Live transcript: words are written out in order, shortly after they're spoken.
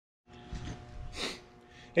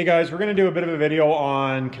Hey guys, we're going to do a bit of a video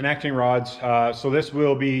on connecting rods. So this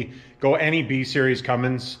will be go any B series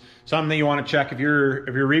Cummins. Something that you want to check if you're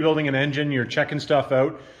rebuilding an engine, you're checking stuff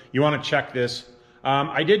out. You want to check this.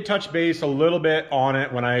 I did touch base a little bit on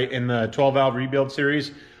it when in the 12 valve rebuild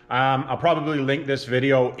series. I'll probably link this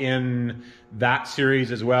video in that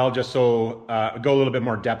series as well, just so go a little bit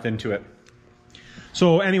more depth into it.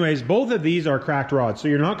 So anyways, both of these are cracked rods. So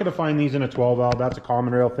you're not going to find these in a 12 valve. That's a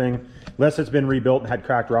common rail thing, unless it's been rebuilt and had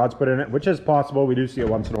cracked rods put in it, which is possible. We do see it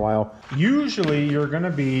once in a while. Usually you're going to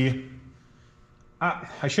be,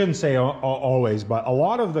 I shouldn't say always, but a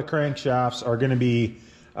lot of the crankshafts are going to be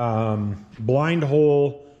blind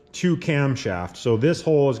hole to camshaft. So this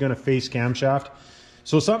hole is going to face camshaft.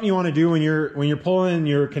 So something you want to do when you're pulling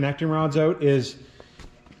your connecting rods out is,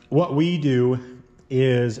 what we do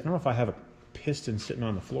is, I don't know if I have a piston sitting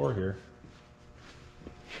on the floor here.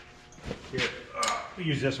 Here, we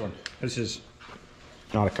use this one. This is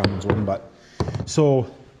not a Cummins one, but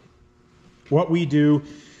so what we do,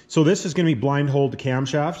 so this is going to be blind hole to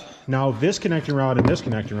camshaft. Now this connecting rod and this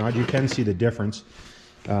connecting rod, you can see the difference.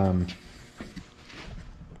 You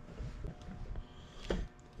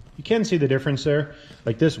can see the difference there.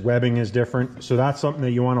 Like this webbing is different, so that's something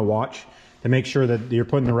that you want to watch to make sure that you're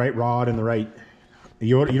putting the right rod in the right.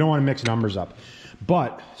 You don't want to mix numbers up.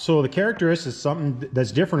 But so the characteristics is something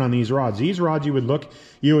that's different on these rods. These rods you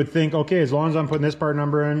would think, okay, as long as I'm putting this part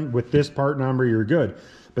number in with this part number, you're good.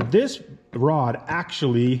 But this rod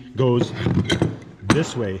actually goes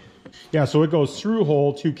this way. Yeah, so it goes through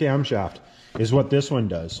hole to camshaft is what this one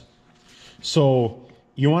does. So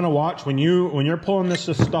you want to watch when you're pulling this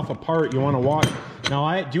stuff apart, you want to watch. Now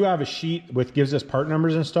I do have a sheet with gives us part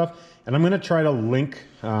numbers and stuff, and I'm going to try to link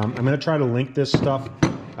this stuff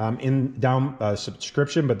in down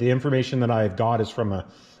subscription, but the information that I've got is from a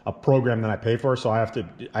program that I pay for, so I have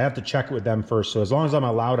to check it with them first. So as long as I'm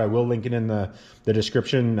allowed, I will link it in the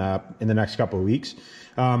description in the next couple of weeks.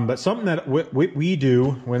 But something that we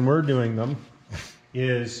do when we're doing them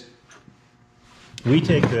is we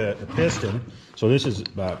take the piston. So this is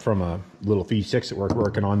from a little V6 that we're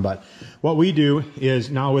working on, but what we do is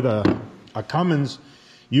now with a Cummins,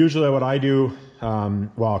 usually what I do,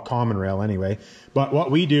 well, a common rail anyway, but what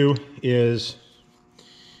we do is,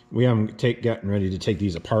 we haven't getting ready to take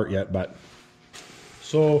these apart yet, but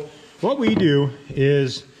so what we do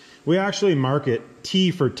is we actually mark it T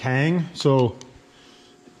for tang. So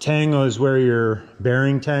tang is where your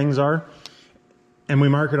bearing tangs are, and we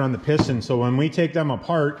mark it on the piston. So when we take them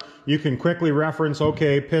apart, you can quickly reference,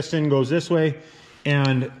 okay, piston goes this way.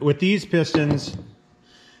 And with these pistons,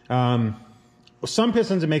 some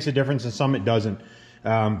pistons it makes a difference and some it doesn't.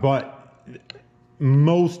 But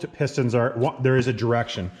most pistons there is a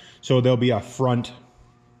direction. So there'll be a front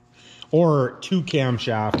or two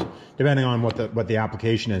camshaft, depending on what the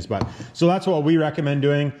application is. But so that's what we recommend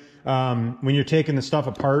doing when you're taking the stuff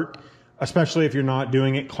apart, especially if you're not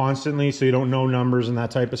doing it constantly, so you don't know numbers and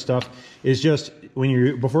that type of stuff, is just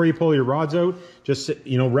before you pull your rods out, just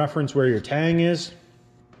reference where your tang is.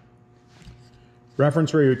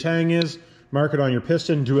 Reference where your tang is. Mark it on your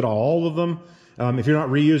piston. Do it on all of them. If you're not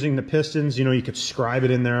reusing the pistons, you could scribe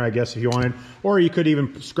it in there, I guess, if you wanted, or you could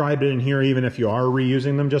even scribe it in here, even if you are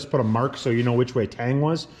reusing them. Just put a mark so you know which way tang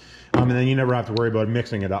was, and then you never have to worry about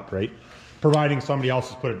mixing it up, right? Providing somebody else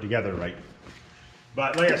has put it together, right?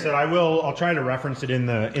 But like I said, I'll try to reference it in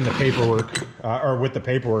the paperwork, or with the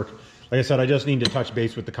paperwork. Like I said, I just need to touch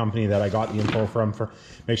base with the company that I got the info from for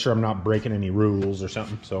make sure I'm not breaking any rules or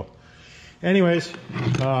something. So anyways,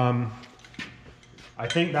 I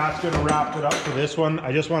think that's going to wrap it up for this one.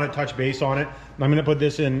 I just want to touch base on it. I'm going to put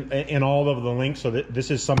this in all of the links, so that this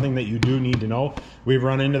is something that you do need to know. We've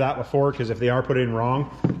run into that before, because if they are put in wrong,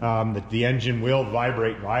 the engine will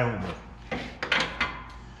vibrate violently.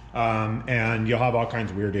 And you'll have all kinds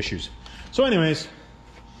of weird issues. So anyways,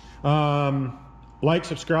 like,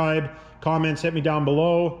 subscribe, comments, hit me down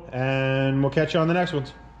below, and we'll catch you on the next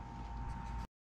ones.